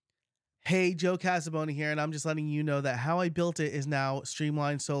Hey, Joe Casabona here, and I'm just letting you know that How I Built It is now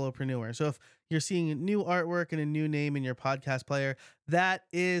Streamlined Solopreneur. So if you're seeing new artwork and a new name in your podcast player, that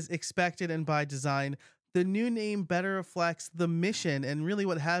is expected and by design. The new name better reflects the mission and really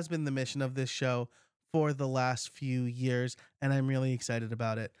what has been the mission of this show for the last few years, and I'm really excited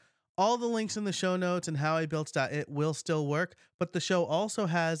about it. All the links in the show notes and howibuilt.it will still work, but the show also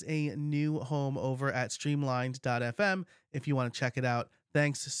has a new home over at streamlined.fm if you want to check it out.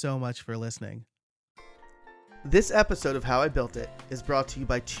 Thanks so much for listening. This episode of How I Built It is brought to you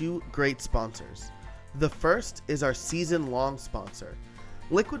by two great sponsors. The first is our season-long sponsor.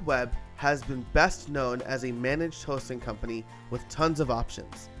 Liquid Web has been best known as a managed hosting company with tons of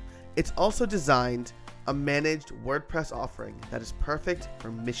options. It's also designed a managed WordPress offering that is perfect for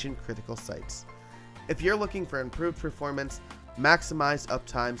mission-critical sites. If you're looking for improved performance, maximized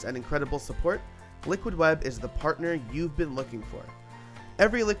uptimes, and incredible support, Liquid Web is the partner you've been looking for.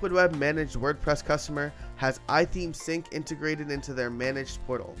 Every Liquid Web managed WordPress customer has iTheme Sync integrated into their managed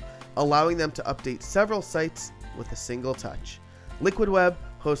portal, allowing them to update several sites with a single touch. Liquid Web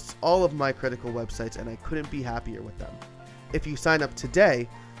hosts all of my critical websites, and I couldn't be happier with them. If you sign up today,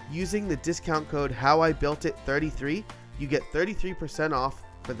 using the discount code HowIBuiltIt33, you get 33% off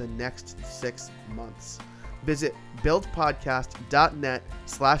for the next 6 months. Visit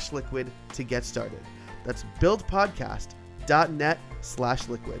buildpodcast.net/liquid to get started. That's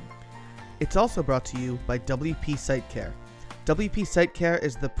buildpodcast.net/liquid. It's also brought to you by WP Site Care. WP Site Care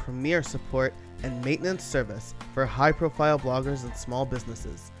is the premier support and maintenance service for high-profile bloggers and small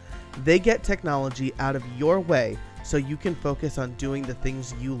businesses. They get technology out of your way so you can focus on doing the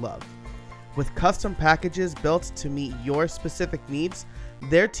things you love. With custom packages built to meet your specific needs,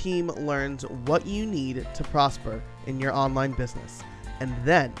 their team learns what you need to prosper in your online business, and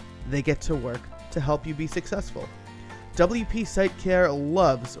then they get to work to help you be successful. WP Site Care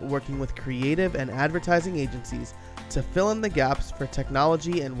loves working with creative and advertising agencies to fill in the gaps for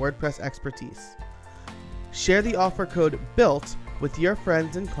technology and WordPress expertise. Share the offer code BUILT with your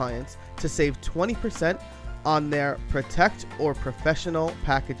friends and clients to save 20% on their Protect or Professional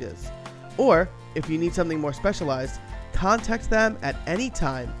packages. Or, if you need something more specialized, contact them at any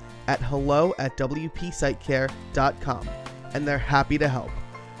time at hello@wpsitecare.com, and they're happy to help.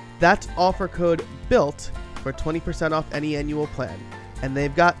 That's offer code BUILT for 20% off any annual plan, and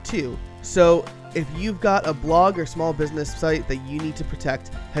they've got two. So if you've got a blog or small business site that you need to protect,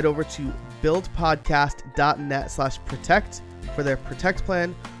 head over to buildpodcast.net/protect for their Protect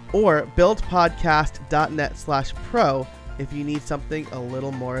plan, or buildpodcast.net/pro if you need something a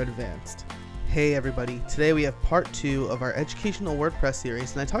little more advanced. Hey everybody, today we have part 2 of our educational WordPress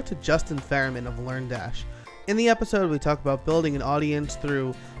series, and I talked to Justin Ferriman of LearnDash. In the episode, we talk about building an audience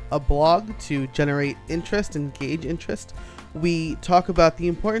through a blog to generate interest and gauge interest. We talk about the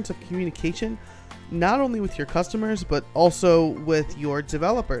importance of communication, not only with your customers, but also with your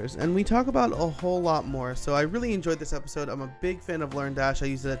developers. And we talk about a whole lot more. So I really enjoyed this episode. I'm a big fan of LearnDash. I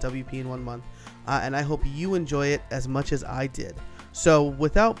used it at WP in 1 month. And I hope you enjoy it as much as I did. So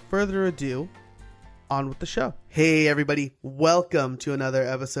without further ado, on with the show. Hey everybody, welcome to another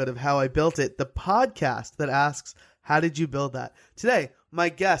episode of How I Built It, the podcast that asks, how did you build that? Today, my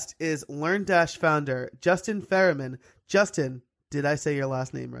guest is LearnDash founder, Justin Ferriman. Justin, did I say your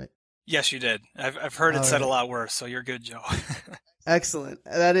last name right? Yes, you did. I've heard it said a lot worse, so you're good, Joe. Excellent.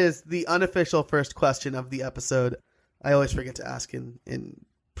 That is the unofficial first question of the episode. I always forget to ask in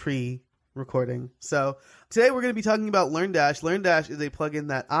pre-recording. So today we're going to be talking about LearnDash. LearnDash is a plugin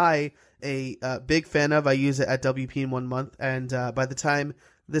that a big fan of. I use it at WP in 1 month, and by the time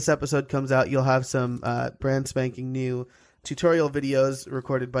this episode comes out, you'll have some brand spanking new tutorial videos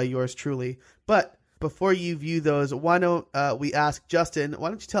recorded by yours truly. But before you view those, why don't we ask Justin, why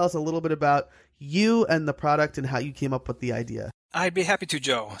don't you tell us a little bit about you and the product and how you came up with the idea? I'd be happy to,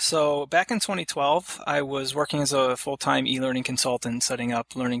 Joe. So back in 2012, I was working as a full-time e-learning consultant, setting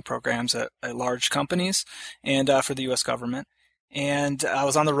up learning programs at large companies and for the U.S. government. And I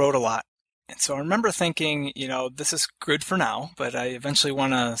was on the road a lot. And so I remember thinking, this is good for now, but I eventually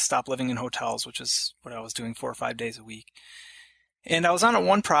want to stop living in hotels, which is what I was doing 4 or 5 days a week. And I was on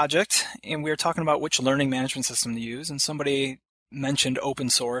one project, and we were talking about which learning management system to use, and somebody mentioned open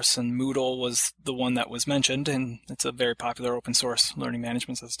source, and Moodle was the one that was mentioned, and it's a very popular open source learning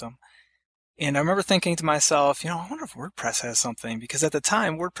management system. And I remember thinking to myself, I wonder if WordPress has something, because at the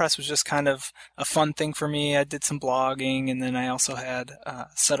time, WordPress was just kind of a fun thing for me. I did some blogging, and then I also had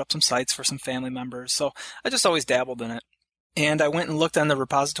set up some sites for some family members, so I just always dabbled in it. And I went and looked on the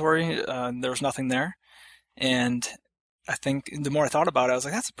repository. There was nothing there, and I think the more I thought about it, I was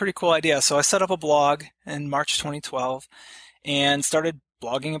like, that's a pretty cool idea. So I set up a blog in March 2012 and started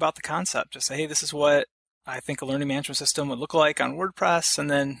blogging about the concept. Just say, hey, this is what I think a learning management system would look like on WordPress. And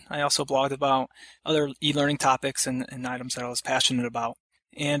then I also blogged about other e-learning topics and items that I was passionate about.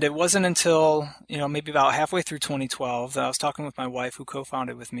 And it wasn't until, maybe about halfway through 2012 that I was talking with my wife, who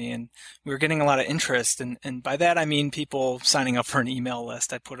co-founded with me, and we were getting a lot of interest. And by that, I mean people signing up for an email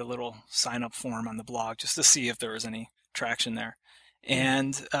list. I put a little sign-up form on the blog just to see if there was any traction there.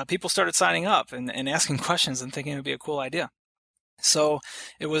 And people started signing up and asking questions and thinking it would be a cool idea. So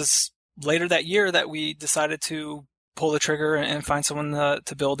it was later that year that we decided to pull the trigger and find someone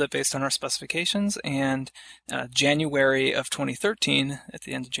to build it based on our specifications. And January of 2013, at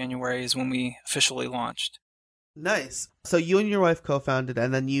the end of January, is when we officially launched. Nice. So you and your wife co-founded,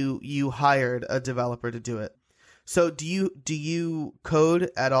 and then you hired a developer to do it. So do you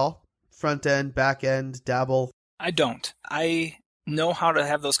code at all? Front end, back end, dabble? I don't. I know how to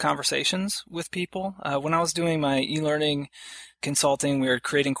have those conversations with people. When I was doing my e-learning consulting, we were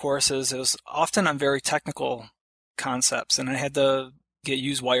creating courses. It was often on very technical concepts, and I had to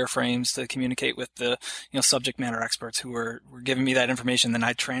use wireframes to communicate with the subject matter experts who were giving me that information. Then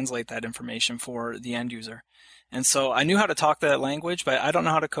I'd translate that information for the end user. And so I knew how to talk that language, but I don't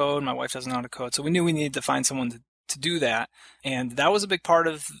know how to code. My wife doesn't know how to code. So we knew we needed to find someone to do that. And that was a big part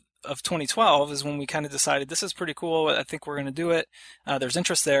of 2012 is when we kind of decided this is pretty cool. I think we're going to do it. There's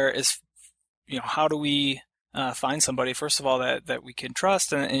interest there. Is how do we find somebody, first of all, that we can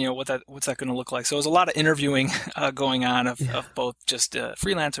trust, and what's that going to look like? So there's a lot of interviewing going on of both just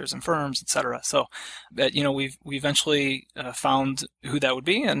freelancers and firms, etc. So that we eventually found who that would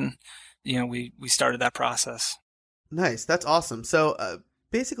be, and we started that process. Nice, that's awesome. So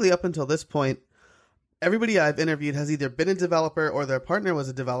basically, up until this point, everybody I've interviewed has either been a developer or their partner was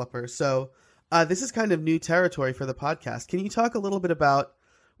a developer. So this is kind of new territory for the podcast. Can you talk a little bit about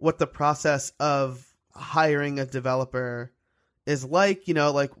what the process of hiring a developer is like?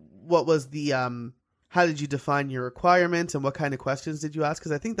 What was the how did you define your requirements, and what kind of questions did you ask?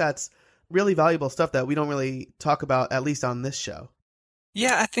 Because I think that's really valuable stuff that we don't really talk about, at least on this show.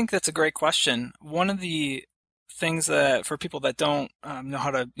 Yeah, I think that's a great question. One of the things that for people that don't know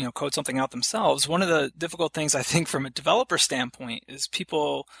how to code something out themselves, one of the difficult things I think from a developer standpoint is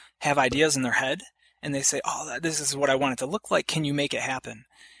people have ideas in their head and they say, oh, this is what I want it to look like. Can you make it happen?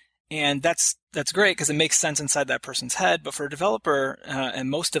 And that's great because it makes sense inside that person's head. But for a developer, and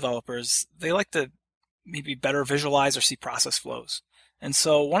most developers, they like to maybe better visualize or see process flows. And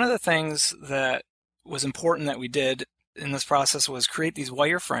so one of the things that was important that we did in this process was create these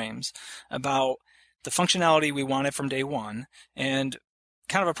wireframes about the functionality we wanted from day one and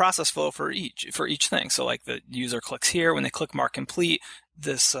kind of a process flow for each thing. So like the user clicks here, when they click mark complete,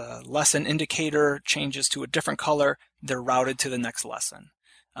 this lesson indicator changes to a different color, they're routed to the next lesson.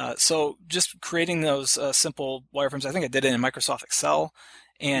 So just creating those simple wireframes, I think I did it in Microsoft Excel,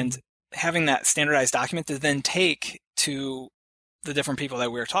 and having that standardized document to then take to the different people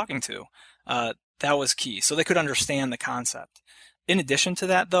that we were talking to, that was key. So they could understand the concept. In addition to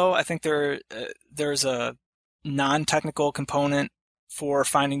that, though, I think there's a non-technical component for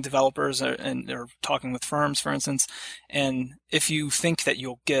finding developers or talking with firms, for instance. And if you think that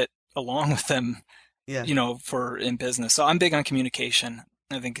you'll get along with them, for in business. So I'm big on communication.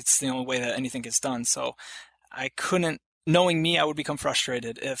 I think it's the only way that anything gets done. So knowing me, I would become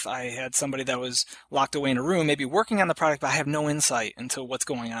frustrated if I had somebody that was locked away in a room, maybe working on the product, but I have no insight into what's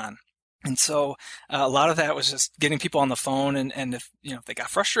going on. And so a lot of that was just getting people on the phone, and if they got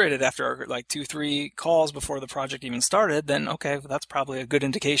frustrated after like 2-3 calls before the project even started, then okay, that's probably a good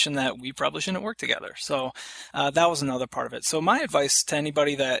indication that we probably shouldn't work together. So that was another part of it. So my advice to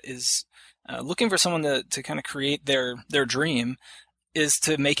anybody that is looking for someone to kind of create their dream is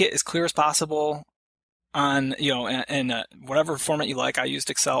to make it as clear as possible on in whatever format you like. I used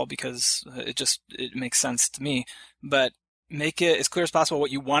Excel because it makes sense to me, but make it as clear as possible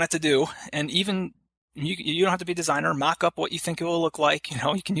what you want it to do. And even you don't have to be a designer. Mock up what you think it will look like.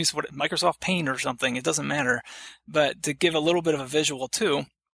 You can use Microsoft Paint or something. It doesn't matter. But to give a little bit of a visual too.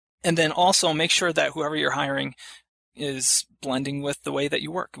 And then also make sure that whoever you're hiring is blending with the way that you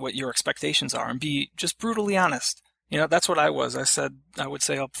work, what your expectations are, and be just brutally honest. That's what I was. I would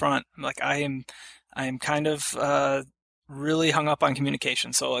say up front, like I am kind of really hung up on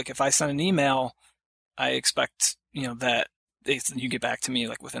communication. So like if I send an email, I expect, that you get back to me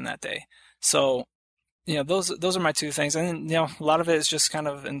like within that day. So, those are my two things. And then, a lot of it is just kind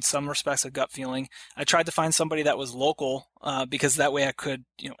of in some respects a gut feeling. I tried to find somebody that was local because that way I could,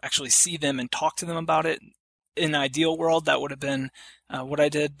 actually see them and talk to them about it. In an ideal world, that would have been what I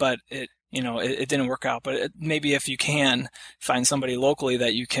did, but it didn't work out. But maybe if you can find somebody locally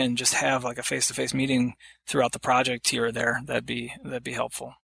that you can just have like a face-to-face meeting throughout the project here or there, that'd be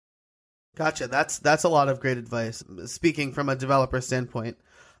helpful. Gotcha. That's a lot of great advice. Speaking from a developer standpoint,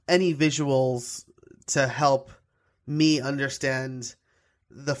 any visuals to help me understand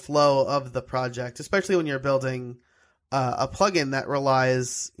the flow of the project, especially when you're building a plugin that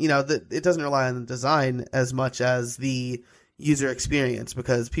relies, that it doesn't rely on the design as much as the user experience,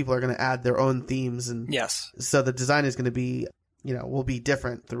 because people are going to add their own themes, and yes, so the design is going to be, will be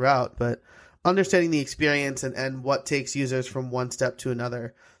different throughout. But understanding the experience and what takes users from one step to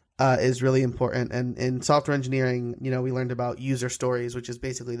another is really important. And in software engineering, we learned about user stories, which is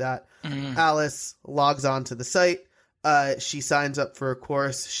basically that. Alice logs on to the site. She signs up for a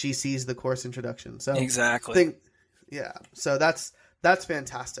course. She sees the course introduction. So exactly. So that's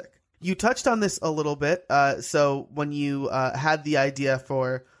fantastic. You touched on this a little bit. So when you had the idea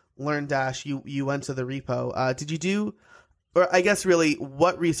for LearnDash, you went to the repo. Did you do, or I guess really,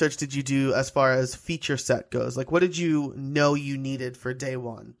 what research did you do as far as feature set goes? Like, what did you know you needed for day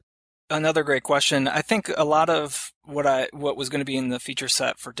one? Another great question. I think a lot of what was going to be in the feature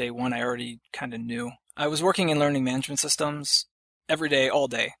set for day one, I already kind of knew. I was working in learning management systems every day, all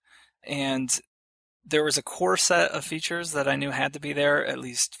day, and there was a core set of features that I knew had to be there, at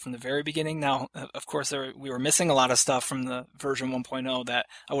least from the very beginning. Now, of course, we were missing a lot of stuff from the version 1.0 that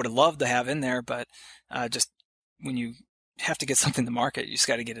I would have loved to have in there, but just when you have to get something to market, you just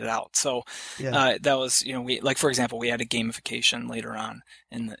got to get it out. So that was, for example, we added gamification later on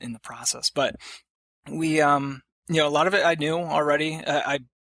in the process, but we, a lot of it I knew already. I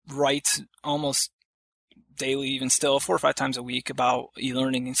write almost daily, even still 4 or 5 times a week about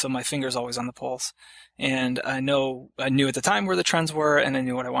e-learning, and so my finger's always on the pulse. And I knew at the time where the trends were, and I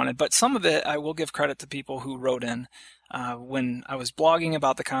knew what I wanted. But some of it, I will give credit to people who wrote in when I was blogging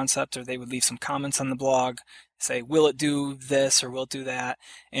about the concept, or they would leave some comments on the blog, say, will it do this or will it do that?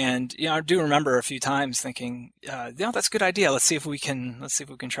 And I do remember a few times thinking, that's a good idea. Let's see if we can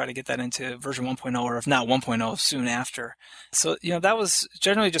try to get that into version 1.0, or if not 1.0, soon after. So that was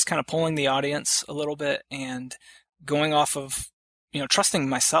generally just kind of pulling the audience a little bit and going off of trusting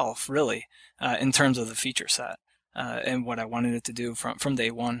myself really in terms of the feature set and what I wanted it to do from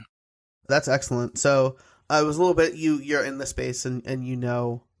day one. That's excellent. So it was a little bit you're in the space and you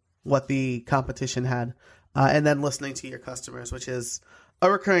know what the competition had. And then listening to your customers, which is a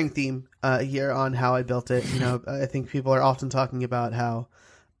recurring theme here on How I Built It. I think people are often talking about how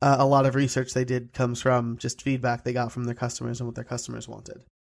a lot of research they did comes from just feedback they got from their customers and what their customers wanted.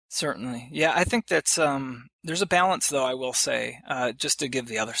 Certainly. Yeah, I think that's there's a balance, though, I will say, just to give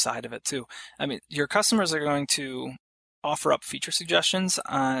the other side of it, too. I mean, your customers are going to offer up feature suggestions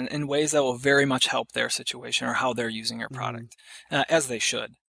in ways that will very much help their situation or how they're using your product, as they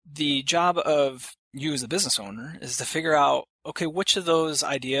should. The job of you as a business owner is to figure out, okay, which of those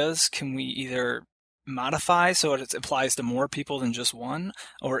ideas can we either modify so it applies to more people than just one,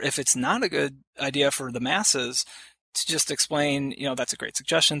 or if it's not a good idea for the masses, to just explain, that's a great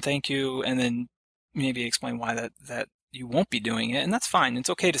suggestion, thank you, and then maybe explain why that you won't be doing it, and that's fine. It's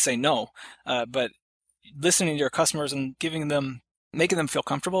okay to say no, but listening to your customers and making them feel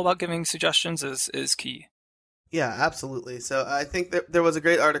comfortable about giving suggestions is key. Yeah, absolutely. So I think that there was a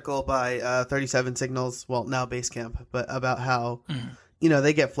great article by 37 Signals, well, now Basecamp, but about how,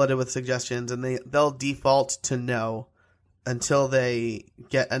 they get flooded with suggestions and they'll default to no until they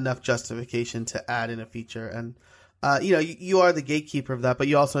get enough justification to add in a feature. And, you are the gatekeeper of that, but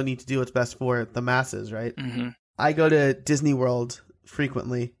you also need to do what's best for the masses, right? Mm-hmm. I go to Disney World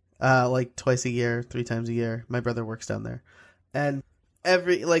frequently, like twice a year, 3 times a year. My brother works down there. And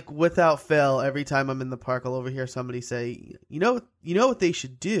without fail, every time I'm in the park, I'll overhear somebody say, you know what they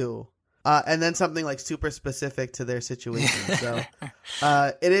should do, and then something like super specific to their situation. So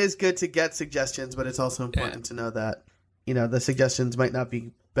it is good to get suggestions, but it's also important to know that the suggestions might not be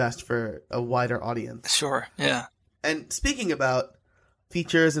best for a wider audience. Sure. Yeah. And speaking about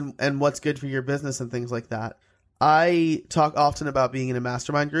features and what's good for your business and things like that, I talk often about being in a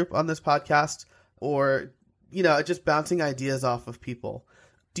mastermind group on this podcast, or just bouncing ideas off of people.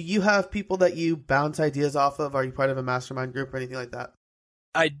 Do you have people that you bounce ideas off of? Are you part of a mastermind group or anything like that?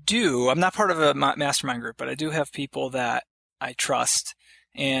 I do. I'm not part of a mastermind group, but I do have people that I trust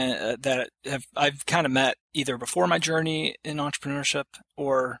and that I've kind of met either before my journey in entrepreneurship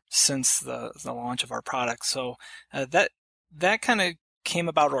or since the launch of our product. So that kind of came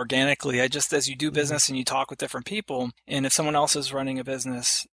about organically. As you do business and you talk with different people, and if someone else is running a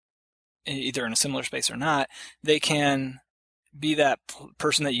business either in a similar space or not, they can be that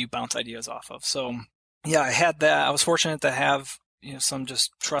person that you bounce ideas off of. So yeah, I had that. I was fortunate to have some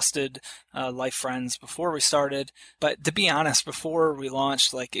just trusted life friends before we started. But to be honest, before we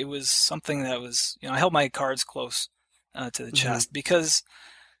launched, like it was something that was, I held my cards close to the chest, because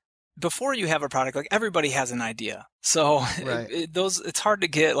before you have a product, like everybody has an idea. So Right. it's hard to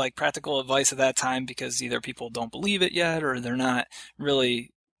get like practical advice at that time, because either people don't believe it yet or they're not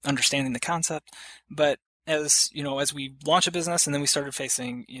really understanding the concept. But as we launch a business and then we started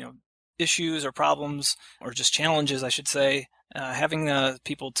facing, issues or problems or just challenges, I should say, having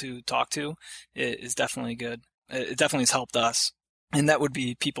people to talk to is definitely good. It definitely has helped us. And that would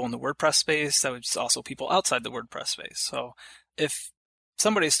be people in the WordPress space. That would also people outside the WordPress space. So if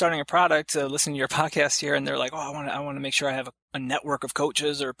somebody's starting a product, listening to your podcast here, and they're like, "Oh, I want to make sure I have a network of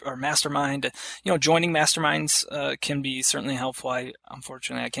coaches or mastermind." Joining masterminds can be certainly helpful.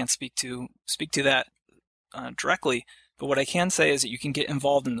 Unfortunately, I can't speak to that directly. But what I can say is that you can get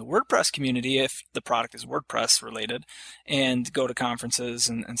involved in the WordPress community if the product is WordPress related, and go to conferences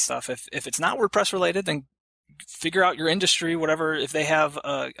and stuff. If it's not WordPress related, then figure out your industry, whatever. If they have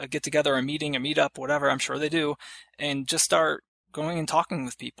a get together, a meeting, a meetup, whatever, I'm sure they do, and just start going and talking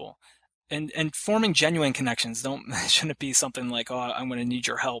with people and forming genuine connections. Shouldn't be something like, "Oh, I'm going to need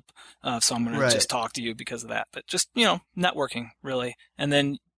your help, so I'm going to just talk to you because of that." But just, networking really. And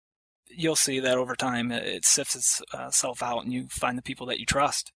then you'll see that over time it sifts itself out, and you find the people that you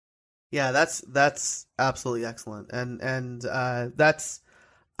trust. Yeah, that's absolutely excellent. And that's,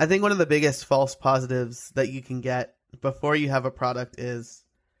 I think, one of the biggest false positives that you can get before you have a product is,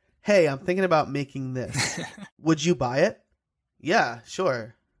 "Hey, I'm thinking about making this. Would you buy it?" "Yeah,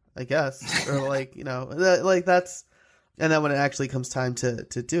 sure, I guess." Or like, like that's, and then when it actually comes time to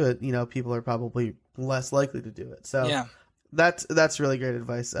do it, people are probably less likely to do it. So yeah, that's really great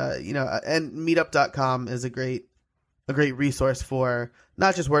advice. And meetup.com is a great resource for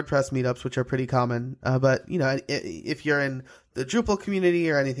not just WordPress meetups, which are pretty common, but if you're in the Drupal community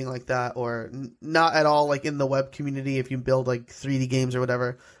or anything like that, or not at all, like in the web community, if you build like 3D games or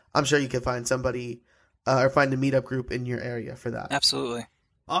whatever, I'm sure you can find somebody or find a meetup group in your area for that. Absolutely.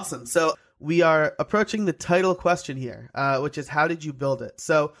 Awesome. So we are approaching the title question here, which is, how did you build it?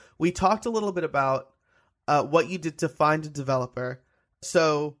 So we talked a little bit about what you did to find a developer.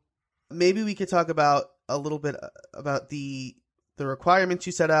 So maybe we could talk about a little bit about the requirements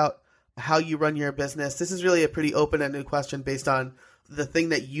you set out, how you run your business. This is really a pretty open-ended question based on the thing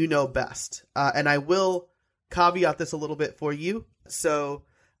that you know best. And I will caveat this a little bit for you. So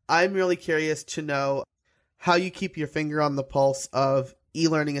I'm really curious to know how you keep your finger on the pulse of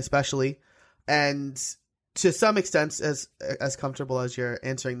e-learning, especially, and to some extent, as comfortable as you're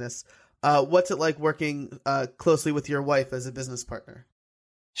answering this, what's it like working closely with your wife as a business partner?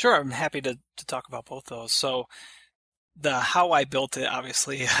 Sure, I'm happy to talk about both those. So how I built it,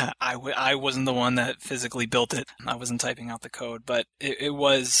 obviously, I wasn't the one that physically built it. I wasn't typing out the code, but it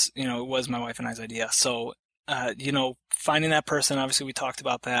was my wife and I's idea. So, finding that person, obviously we talked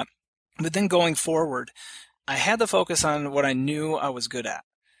about that. But then going forward, I had to focus on what I knew I was good at.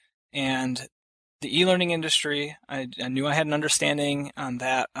 And the e-learning industry, I knew I had an understanding on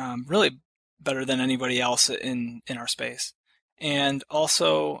that really better than anybody else in our space. And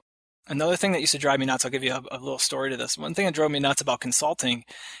also, another thing that used to drive me nuts, I'll give you a little story to this. One thing that drove me nuts about consulting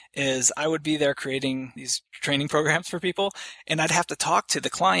is I would be there creating these training programs for people, and I'd have to talk to the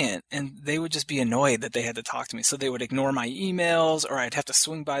client, and they would just be annoyed that they had to talk to me. So they would ignore my emails, or I'd have to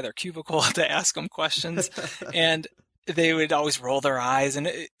swing by their cubicle to ask them questions, and they would always roll their eyes, and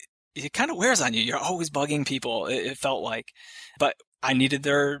it kind of wears on you. You're always bugging people, it felt like. But I needed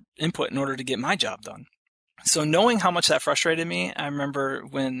their input in order to get my job done. So knowing how much that frustrated me, I remember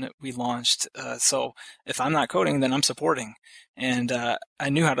when we launched. So if I'm not coding, then I'm supporting, and I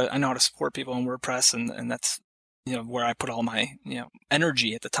know how to support people in WordPress, and that's where I put all my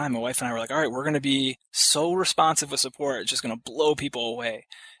energy at the time. My wife and I were like, all right, we're going to be so responsive with support, it's just going to blow people away,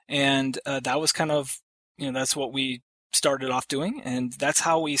 and that was kind of that's what we started off doing, and that's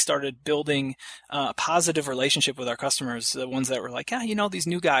how we started building a positive relationship with our customers, the ones that were like, these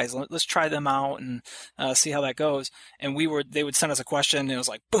new guys, let's try them out and see how that goes. And they would send us a question, and it was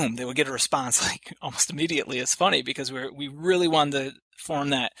like, boom, they would get a response like almost immediately. It's funny because we really wanted to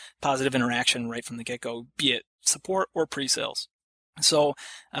form that positive interaction right from the get-go, be it support or pre-sales. So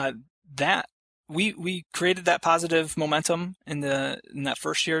that we created that positive momentum in that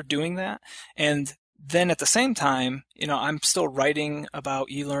first year doing that. And then at the same time, I'm still writing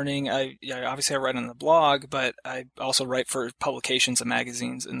about e-learning. Obviously I write on the blog, but I also write for publications and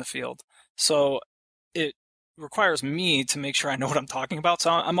magazines in the field. So it requires me to make sure I know what I'm talking about.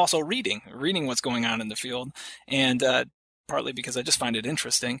 So I'm also reading what's going on in the field, and partly because I just find it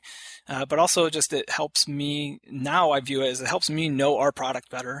interesting, but also just it helps me, now I view it as it helps me know our product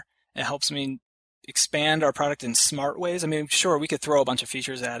better. It helps me expand our product in smart ways. I mean, sure, we could throw a bunch of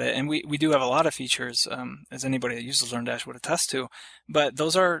features at it, and we do have a lot of features, as anybody that uses LearnDash would attest to, but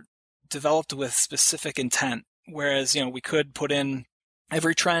those are developed with specific intent. Whereas, we could put in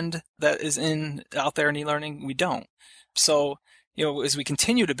every trend that is out there in e-learning. We don't. So, as we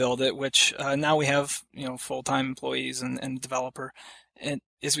continue to build it, which now we have, full-time employees and a developer, and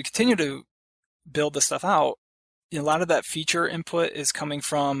as we continue to build this stuff out, a lot of that feature input is coming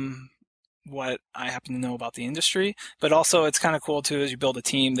from what I happen to know about the industry, but also it's kind of cool too, as you build a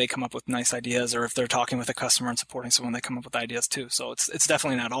team, they come up with nice ideas, or if they're talking with a customer and supporting someone, they come up with ideas too. So it's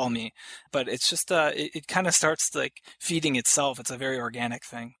definitely not all me, but it's just, it kind of starts like feeding itself. It's a very organic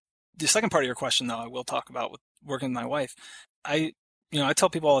thing. The second part of your question though, I will talk about with working with my wife. I tell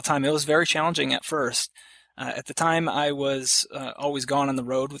people all the time, it was very challenging at first. At the time I was always gone on the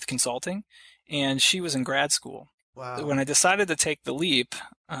road with consulting, and she was in grad school. Wow. When I decided to take the leap,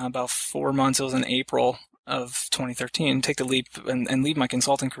 about 4 months, it was in April of 2013, take the leap and leave my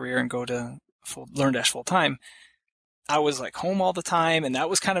consulting career and go to LearnDash full time, I was like home all the time, and that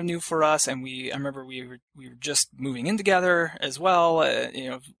was kind of new for us. And I remember we were just moving in together as well.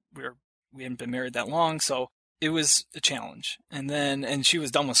 We hadn't been married that long, so it was a challenge. And she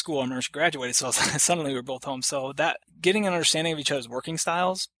was done with school. I remember she graduated, so suddenly we were both home. So that getting an understanding of each other's working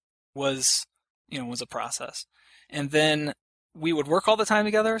styles was a process. And then we would work all the time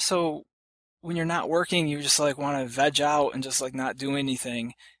together. So when you're not working, you just like want to veg out and just like not do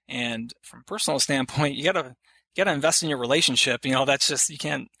anything. And from a personal standpoint, you gotta invest in your relationship. That's just, you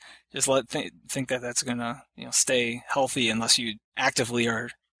can't just think that that's gonna stay healthy unless you actively are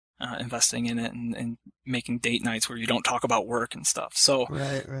investing in it and making date nights where you don't talk about work and stuff. So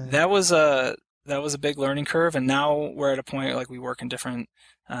right. that was a big learning curve. And now we're at a point like we work in different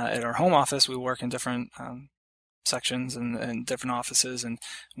at our home office. We work in different sections and different offices, and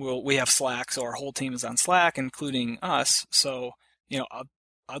we have Slack, so our whole team is on Slack, including us. So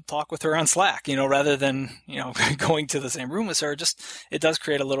I'll talk with her on Slack, rather than going to the same room as her. Just it does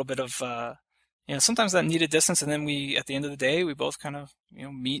create a little bit of sometimes that needed distance, and then at the end of the day we both kind of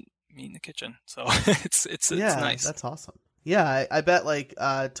meet in the kitchen. So it's nice. That's awesome. Yeah, I bet like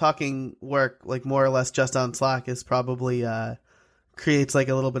talking work like more or less just on Slack is probably creates like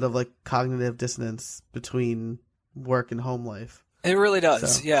a little bit of like cognitive dissonance between work and home life. It really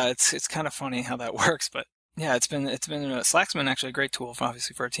does. So. Yeah, it's kind of funny how that works, but yeah, it's been Slack's been actually a great tool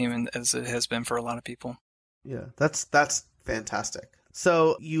obviously for our team, and as it has been for a lot of people. Yeah, that's fantastic.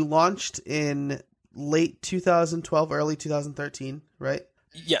 So you launched in late 2012, early 2013, right?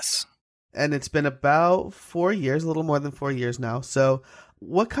 Yes. And it's been about 4 years, a little more than 4 years now. So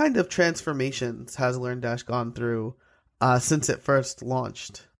what kind of transformations has LearnDash gone through since it first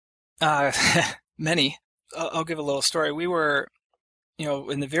launched? Many. I'll give a little story. We were,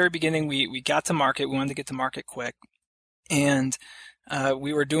 in the very beginning, we got to market. We wanted to get to market quick. And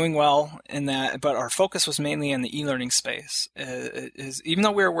we were doing well in that, but our focus was mainly in the e-learning space. Even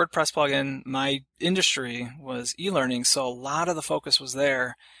though we were a WordPress plugin, my industry was e-learning, so a lot of the focus was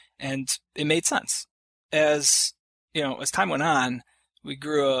there, and it made sense. As time went on, we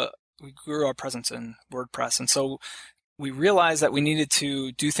grew our presence in WordPress, and so we realized that we needed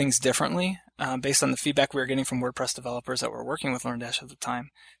to do things differently based on the feedback we were getting from WordPress developers that were working with LearnDash at the time.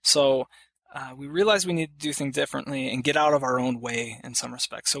 So we realized we needed to do things differently and get out of our own way in some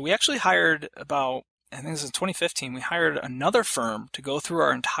respects. So we actually hired I think this is 2015, we hired another firm to go through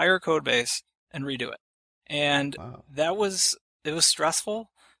our entire code base and redo it. And Wow. it was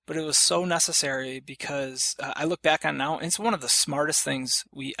stressful, but it was so necessary because I look back on it now, and it's one of the smartest things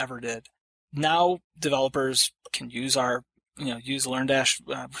we ever did. Now developers can use use LearnDash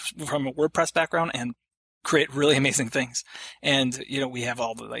from a WordPress background and create really amazing things. And, we have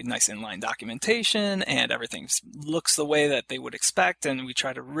all the like nice inline documentation, and everything looks the way that they would expect. And we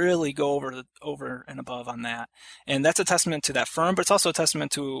try to really go over and above on that. And that's a testament to that firm, but it's also a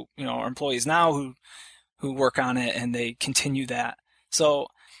testament to, our employees now who work on it, and they continue that. So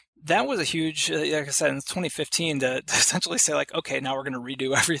that was a huge, like I said, in 2015 to essentially say like, okay, now we're going to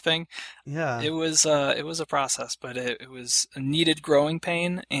redo everything. Yeah. It was a process, but it was a needed growing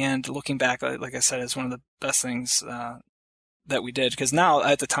pain. And looking back, like I said, it's one of the best things that we did, because now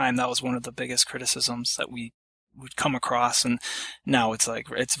at the time that was one of the biggest criticisms that we would come across, and now it's like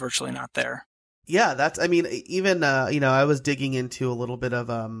it's virtually not there. Yeah, even I was digging into a little bit of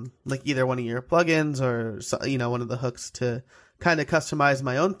like either one of your plugins or one of the hooks to kind of customize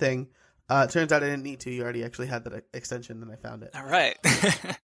my own thing. It turns out I didn't need to. You already actually had that extension, and I found it. All right.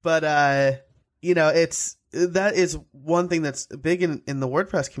 But that is one thing that's big in the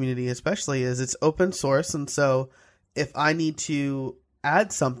WordPress community, especially, is it's open source. And so if I need to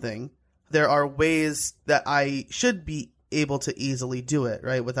add something, there are ways that I should be able to easily do it,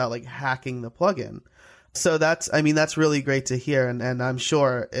 right, without like hacking the plugin. So that's really great to hear. And I'm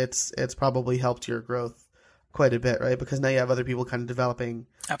sure it's probably helped your growth quite a bit, right? Because now you have other people kind of developing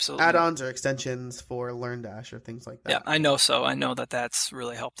Absolutely. add-ons or extensions for LearnDash or things like that. Yeah, I know so. I know that that's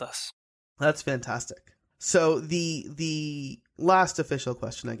really helped us. That's fantastic. So the last official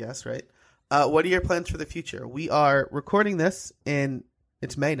question, I guess, right? What are your plans for the future? We are recording this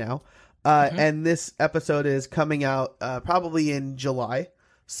it's May now, and this episode is coming out probably in July.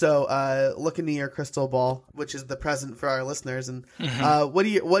 So look into your crystal ball, which is the present for our listeners. And what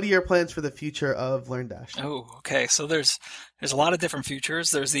are your plans for the future of LearnDash? Oh, okay. So there's a lot of different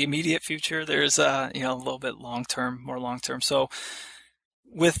futures. There's the immediate future. There's a little bit more long term. So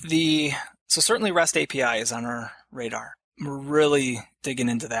certainly REST API is on our radar. We're really digging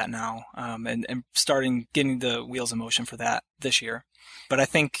into that now, and starting getting the wheels in motion for that this year. But I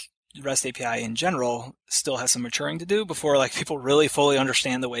think REST API in general still has some maturing to do before like people really fully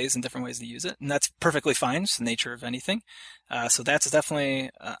understand the ways and different ways to use it. And that's perfectly fine. It's the nature of anything. So that's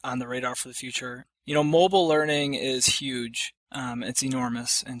definitely on the radar for the future. Mobile learning is huge. It's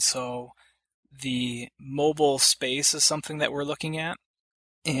enormous. And so the mobile space is something that we're looking at.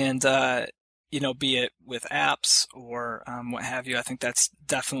 And, be it with apps or what have you, I think that's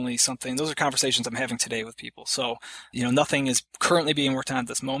definitely something. Those are conversations I'm having today with people. So, nothing is currently being worked on at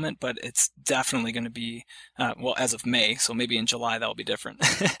this moment, but it's definitely going to be, as of May. So maybe in July that'll be different.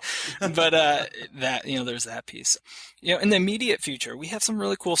 But there's that piece. In the immediate future, we have some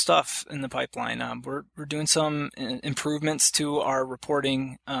really cool stuff in the pipeline. We're doing some improvements to our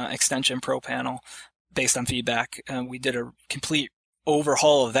reporting extension Pro Panel based on feedback. We did a complete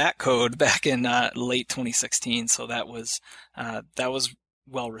overhaul of that code back in late 2016, so that was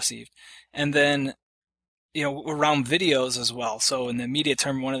well received. And then around videos as well. So in the immediate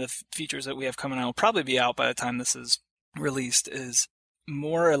term, one of the features that we have coming out will probably be out by the time this is released is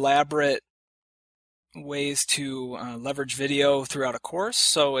more elaborate ways to leverage video throughout a course.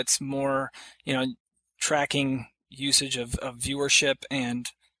 So it's more tracking usage of viewership and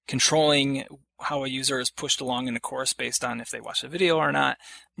controlling how a user is pushed along in a course based on if they watch the video or not.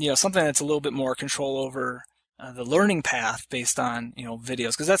 Something that's a little bit more control over the learning path based on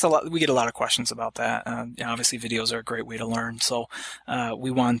videos, because that's a lot. We get a lot of questions about that. Obviously, videos are a great way to learn. So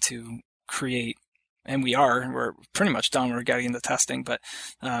we want to create, and we're pretty much done. We're getting into testing, but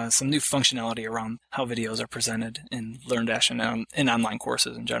some new functionality around how videos are presented in LearnDash and in online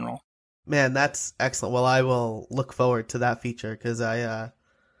courses in general. Man, that's excellent. Well, I will look forward to that feature because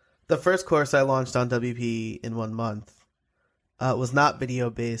the first course I launched on WP in 1 month was not video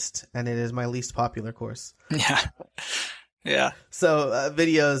based, and it is my least popular course. Yeah. So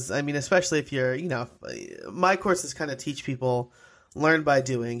videos, especially if you're, my courses kind of teach people learn by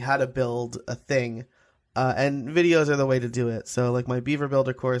doing how to build a thing, and videos are the way to do it. So like my Beaver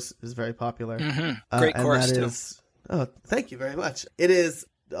Builder course is very popular. Great course too. Oh, thank you very much. It is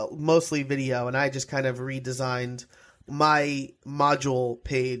mostly video, and I just kind of redesigned my module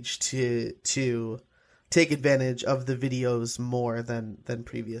page to take advantage of the videos more than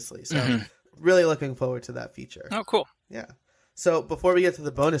previously. So really looking forward to that feature. Oh, cool. Yeah. So before we get to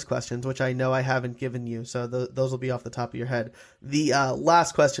the bonus questions, which I know I haven't given you, so those will be off the top of your head. The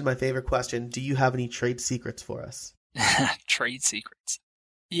last question, my favorite question, do you have any trade secrets for us? Trade secrets.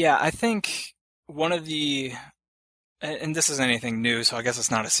 Yeah, I think one of the, and this isn't anything new, so I guess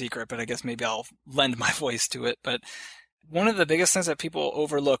it's not a secret, but I guess maybe I'll lend my voice to it. But one of the biggest things that people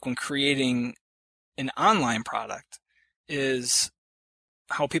overlook when creating an online product is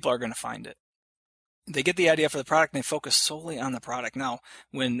how people are going to find it. They get the idea for the product and they focus solely on the product. Now,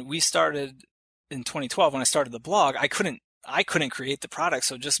 when we started in 2012, when I started the blog, I couldn't create the product.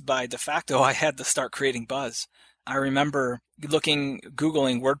 So just by de facto, I had to start creating buzz. I remember Googling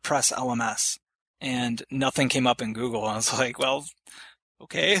WordPress LMS, and nothing came up in Google. I was like, well,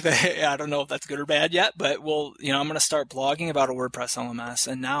 okay, I don't know if that's good or bad yet, but I'm going to start blogging about a WordPress LMS.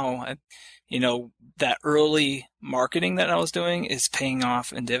 And now, that early marketing that I was doing is paying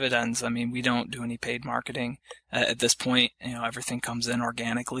off in dividends. We don't do any paid marketing at this point. Everything comes in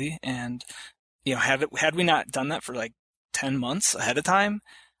organically. And, had we not done that for like 10 months ahead of time,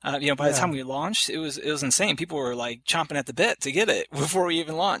 by the time we launched, it was insane. People were like chomping at the bit to get it before we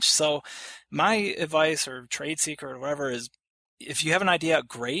even launched. So my advice or trade secret or whatever is, if you have an idea,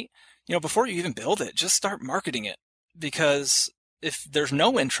 great. Before you even build it, just start marketing it, because if there's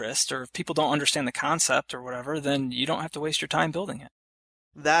no interest or if people don't understand the concept or whatever, then you don't have to waste your time building it.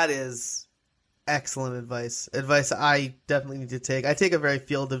 That is Excellent advice. Advice I definitely need to take. I take a very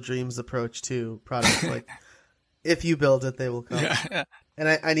field of dreams approach to products. Like, if you build it, they will come. Yeah.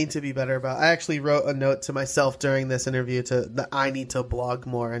 And I need to be better about. I actually wrote a note to myself during this interview that I need to blog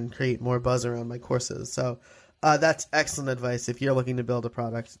more and create more buzz around my courses. So that's excellent advice. If you're looking to build a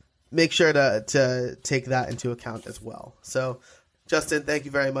product, make sure to take that into account as well. So, Justin, thank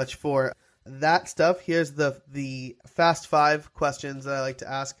you very much for that stuff. Here's the fast 5 questions that I like to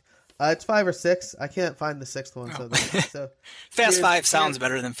ask. It's 5 or 6. I can't find the 6th one. So fast 5 sounds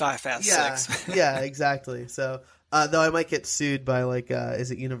better than fast 6. Yeah, exactly. So, though I might get sued by is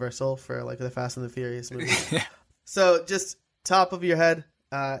it Universal for the Fast and the Furious movies? Yeah. So, just top of your head,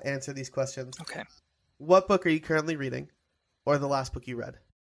 answer these questions. Okay. What book are you currently reading, or the last book you read?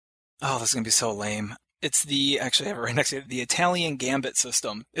 Oh, this is gonna be so lame. It's actually I have it right next to it, the Italian Gambit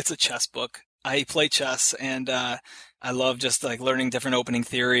System. It's a chess book. I play chess, and I love just learning different opening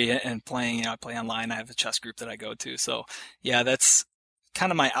theory and playing. I play online. I have a chess group that I go to. So yeah, that's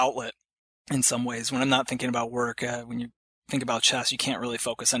kind of my outlet in some ways. When I'm not thinking about work, when you think about chess, you can't really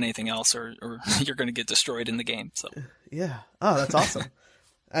focus on anything else, or you're going to get destroyed in the game. So yeah. Oh, that's awesome.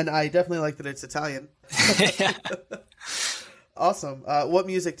 And I definitely like that it's Italian. Yeah. Awesome. What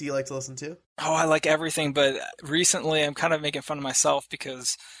music do you like to listen to? Oh, I like everything, but recently I'm kind of making fun of myself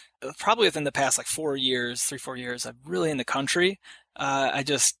because probably within the past 4 years, I'm really in the country. I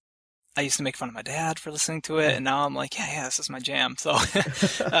used to make fun of my dad for listening to it, and now I'm like, yeah, this is my jam. So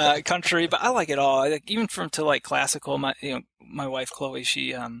country, but I like it all. Even to classical. My wife Chloe,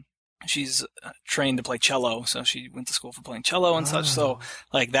 she's trained to play cello, so she went to school for playing cello and such. So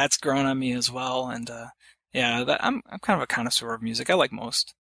that's grown on me as well, and I'm kind of a connoisseur of music. I like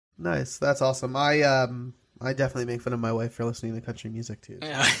most. Nice, that's awesome. I definitely make fun of my wife for listening to country music too. So.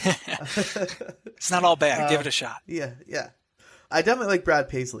 Yeah. It's not all bad. Give it a shot. Yeah. I definitely like Brad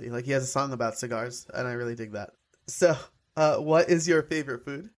Paisley. He has a song about cigars, and I really dig that. So, what is your favorite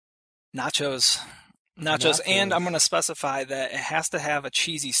food? Nachos, and I'm going to specify that it has to have a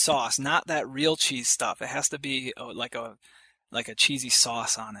cheesy sauce, not that real cheese stuff. It has to be like a cheesy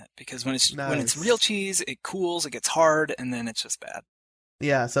sauce on it, because when it's real cheese, it cools, it gets hard, and then it's just bad.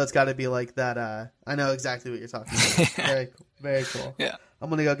 Yeah, so it's got to be like that. I know exactly what you're talking about. Very, very cool. Yeah. I'm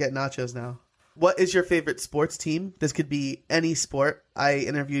going to go get nachos now. What is your favorite sports team? This could be any sport. I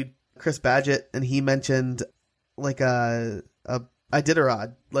interviewed Chris Badgett, and he mentioned a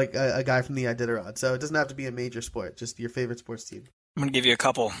Iditarod, a guy from the Iditarod. So it doesn't have to be a major sport, just your favorite sports team. I'm going to give you a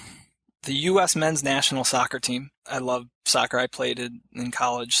couple. The U.S. men's national soccer team. I love soccer. I played it in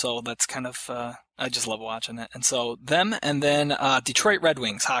college, so that's kind of, I just love watching it. And so them, and then Detroit Red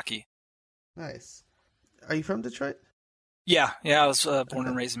Wings hockey. Nice. Are you from Detroit? Yeah, I was born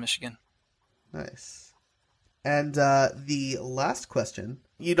and raised in Michigan. Nice. And the last question,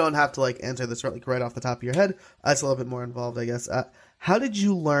 you don't have to answer this right off the top of your head. It's a little bit more involved, I guess. How did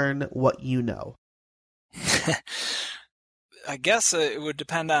you learn what you know? I guess it would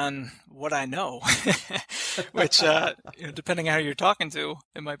depend on what I know, which, depending on who you're talking to,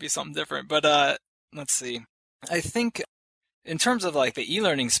 it might be something different. But let's see. I think in terms of the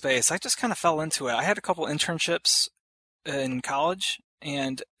e-learning space, I just kind of fell into it. I had a couple internships in college,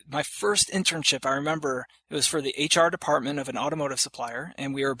 and my first internship, I remember it was for the HR department of an automotive supplier,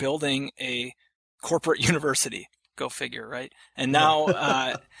 and we were building a corporate university. Go figure, right? And now,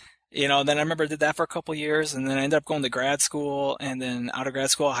 then I remember I did that for a couple of years, and then I ended up going to grad school, and then out of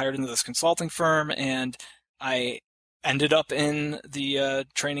grad school, I hired into this consulting firm, and I ended up in the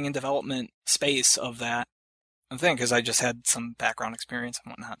training and development space of that thing because I just had some background experience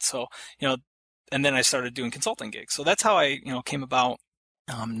and whatnot. So, and then I started doing consulting gigs. So that's how I, came about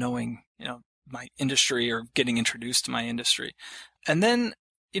knowing, my industry or getting introduced to my industry. And then,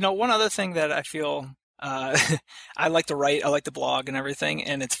 one other thing that I feel I like to write, I like to blog and everything.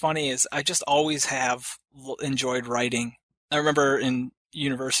 And it's funny is I just always have enjoyed writing. I remember in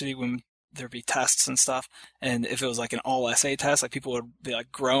university when there'd be tests and stuff, and if it was an all essay test, people would be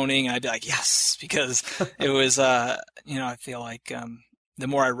groaning, and I'd be like, yes, because it was, I feel like the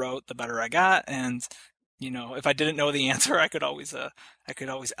more I wrote, the better I got. And, if I didn't know the answer, I could always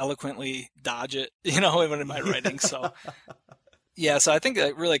eloquently dodge it, in my writing. So yeah, so I think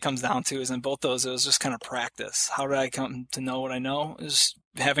it really comes down to is in both those, it was just kind of practice. How did I come to know what I know? Is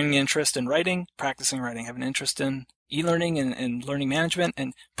having an interest in writing, practicing writing, having an interest in e-learning and learning management,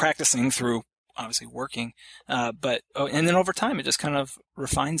 and practicing through obviously working. And then over time, it just kind of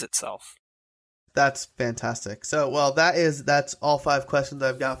refines itself. That's fantastic. So, well, that's all 5 questions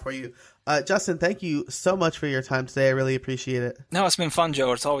I've got for you. Justin, thank you so much for your time today. I really appreciate it. No, it's been fun,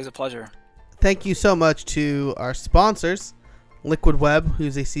 Joe. It's always a pleasure. Thank you so much to our sponsors, Liquid Web,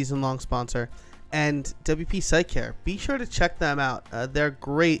 who's a season-long sponsor, and WP Site Care. Be sure to check them out. They're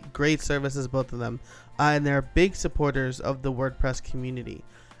great services, both of them, and they're big supporters of the WordPress community.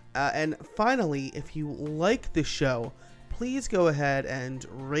 And finally, if you like the show, please go ahead and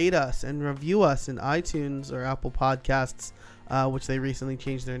rate us and review us in iTunes or Apple Podcasts, which they recently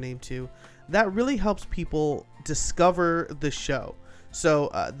changed their name to. That really helps people discover the show. So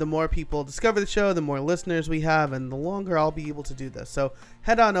the more people discover the show, the more listeners we have, and the longer I'll be able to do this. So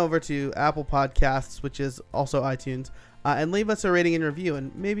head on over to Apple Podcasts, which is also iTunes, and leave us a rating and review,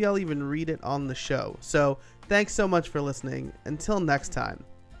 and maybe I'll even read it on the show. So thanks so much for listening. Until next time,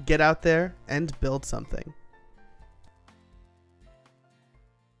 get out there and build something.